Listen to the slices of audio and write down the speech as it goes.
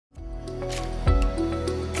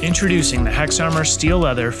Introducing the HexArmor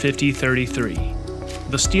SteelLeather 5033.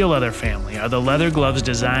 The SteelLeather family are the leather gloves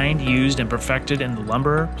designed, used, and perfected in the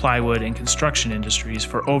lumber, plywood, and construction industries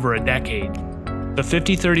for over a decade. The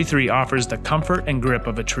 5033 offers the comfort and grip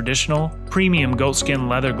of a traditional, premium goatskin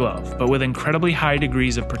leather glove, but with incredibly high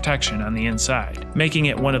degrees of protection on the inside, making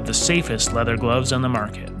it one of the safest leather gloves on the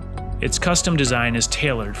market. Its custom design is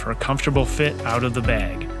tailored for a comfortable fit out of the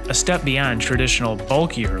bag, a step beyond traditional,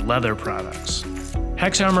 bulkier leather products.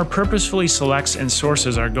 HexArmor purposefully selects and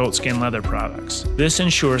sources our goatskin leather products. This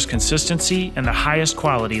ensures consistency and the highest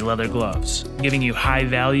quality leather gloves, giving you high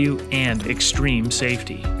value and extreme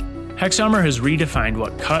safety. HexArmor has redefined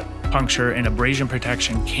what cut, puncture, and abrasion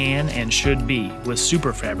protection can and should be with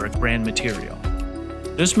super fabric brand material.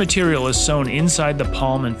 This material is sewn inside the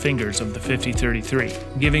palm and fingers of the 5033,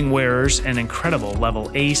 giving wearers an incredible level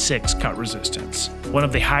A6 cut resistance, one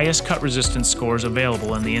of the highest cut resistance scores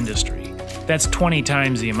available in the industry. That's 20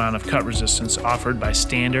 times the amount of cut resistance offered by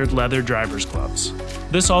standard leather driver's gloves.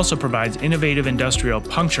 This also provides innovative industrial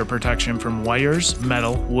puncture protection from wires,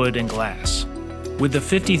 metal, wood, and glass. With the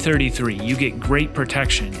 5033, you get great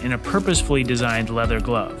protection in a purposefully designed leather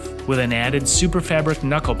glove, with an added super fabric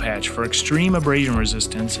knuckle patch for extreme abrasion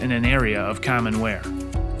resistance in an area of common wear.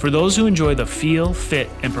 For those who enjoy the feel, fit,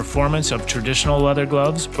 and performance of traditional leather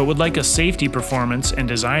gloves, but would like a safety performance and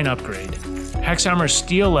design upgrade, HexArmor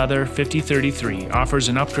SteelLeather 5033 offers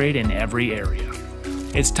an upgrade in every area.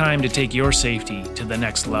 It's time to take your safety to the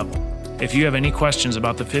next level. If you have any questions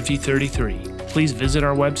about the 5033, please visit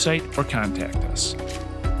our website or contact us.